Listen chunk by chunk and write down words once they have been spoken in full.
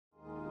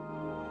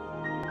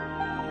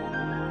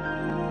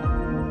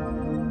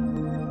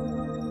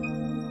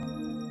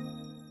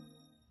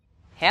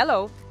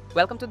Hello!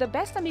 Welcome to the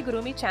best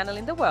amigurumi channel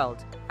in the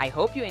world. I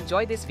hope you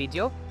enjoyed this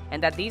video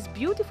and that these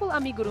beautiful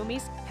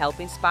amigurumis help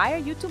inspire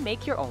you to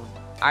make your own.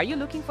 Are you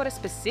looking for a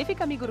specific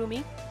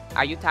amigurumi?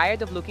 Are you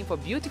tired of looking for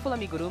beautiful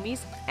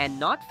amigurumis and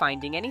not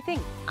finding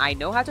anything? I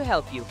know how to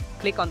help you.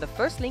 Click on the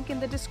first link in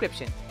the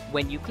description.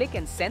 When you click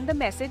and send the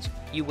message,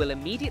 you will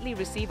immediately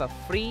receive a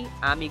free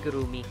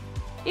amigurumi.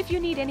 If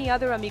you need any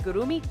other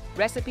amigurumi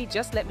recipe,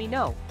 just let me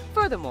know.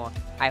 Furthermore,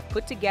 I've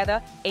put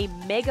together a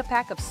mega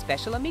pack of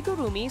special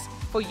amigurumis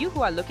for you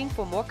who are looking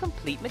for more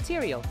complete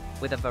material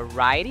with a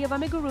variety of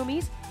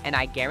amigurumis, and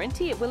I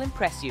guarantee it will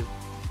impress you.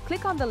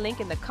 Click on the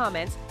link in the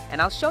comments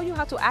and I'll show you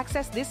how to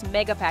access this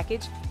mega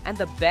package and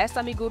the best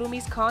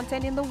amigurumis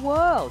content in the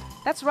world.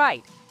 That's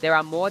right, there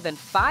are more than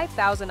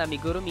 5,000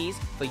 amigurumis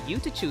for you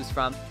to choose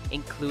from,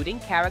 including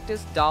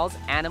characters, dolls,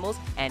 animals,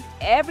 and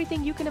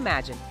everything you can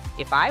imagine.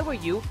 If I were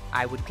you,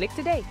 I would click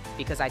today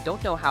because I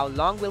don't know how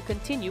long we'll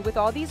continue with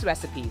all these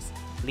recipes.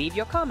 Leave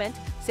your comment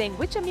saying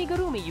which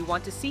amigurumi you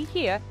want to see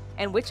here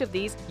and which of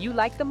these you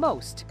like the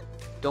most.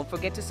 Don't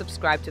forget to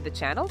subscribe to the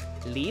channel,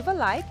 leave a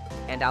like,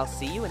 and I'll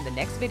see you in the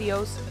next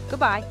videos.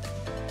 Goodbye!